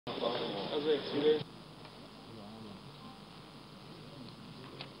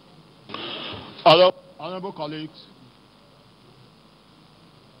Honorable colleagues,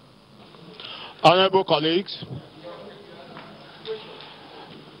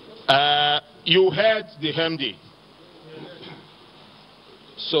 you heard the MD.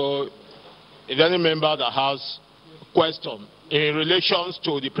 So, if any member that has a question in relation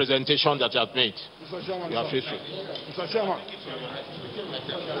to the presentation that you have made, Mr. Chairman, you are free. Mr. Chairman,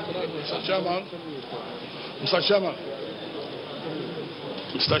 Mr. Chairman, Mr. Chairman,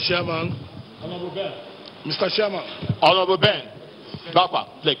 Mr. Chairman, Honorable Ben. Mr. Chairman. Honorable Ben, backward,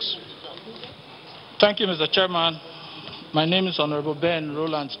 please. Thank you, Mr. Chairman. My name is Honorable Ben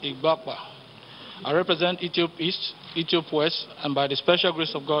Roland Igbakwa. I represent Ethiop East, Ethiop West, and by the special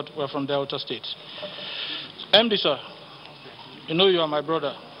grace of God, we're from Delta State. MD, sir, you know you are my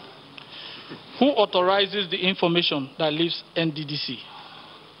brother. Who authorizes the information that leaves NDDC?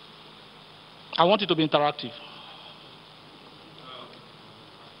 I want it to be interactive.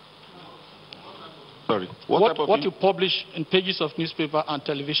 Sorry. What you publish in pages of newspaper and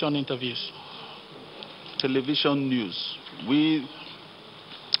television interviews? Television news. We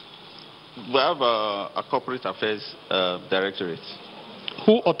have a corporate affairs directorate.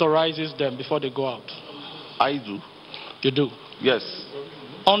 Who authorizes them before they go out? I do. You do? Yes.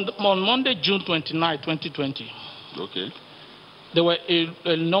 On Monday, June 29, 2020, okay, there were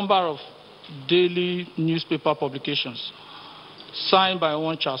a number of daily newspaper publications signed by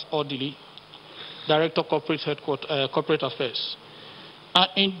one Charles Odili, Director Corporate Affairs. And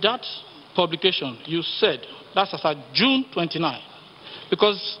in that publication, you said, that's as at June 29,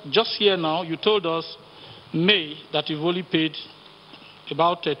 because just here now, you told us May that you've only paid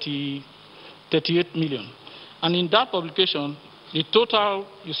about 38 million. And in that publication, the total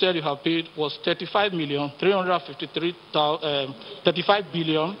you said you have paid was 35 billion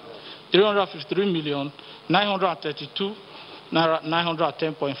 932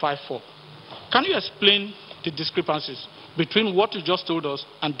 910.54. Can you explain the discrepancies between what you just told us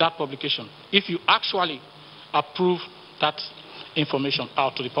and that publication, if you actually approve that information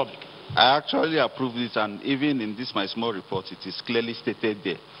out to the public? I actually approved it, and even in this my small report, it is clearly stated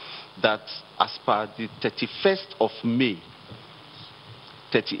there that as per the 31st of May,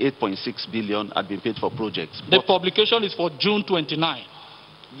 38.6 billion had been paid for projects. The publication is for June 29.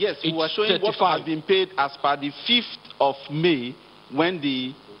 Yes, we were showing 35. What had been paid as per the 5th of May, when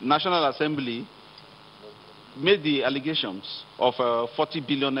the National Assembly made the allegations of 40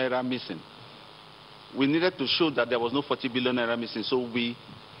 billion naira missing. We needed to show that there was no 40 billion naira missing, so we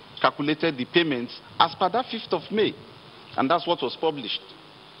calculated the payments as per that 5th of May, and that's what was published.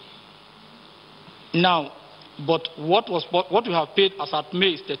 Now, but what you have paid as at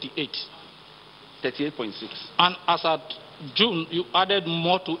May is 38. 38.6. And as at June, you added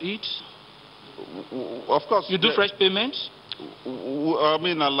more to it? Of course. You do fresh payments? I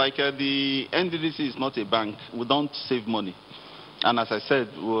mean, the NDDC is not a bank. We don't save money. And as I said,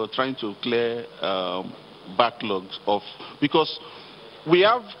 we're trying to clear backlogs of, because we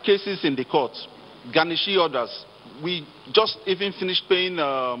have cases in the court, garnishee orders. We just even finished paying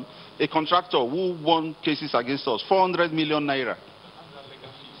a contractor who won cases against us, 400 million naira.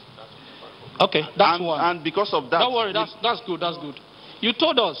 Okay, that's one. And because of that... Don't worry, that's good, that's good. You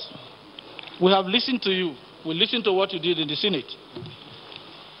told us, we have listened to you, we listened to what you did in the Senate,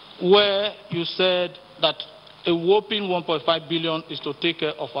 where you said that a whopping 1.5 billion is to take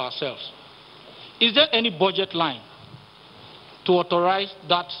care of ourselves. Is there any budget line to authorize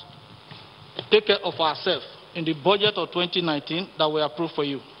that take care of ourselves in the budget of 2019 that we approved for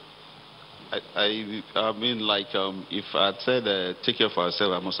you? I mean, if I had said take care of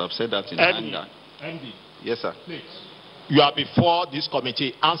ourselves, I must have said that in anger. MD. Yes, sir. Please. You are before this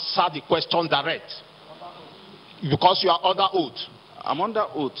committee. Answer the question direct. Because you are under oath. I'm under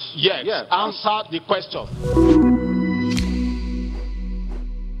oath. Yes. Answer the question.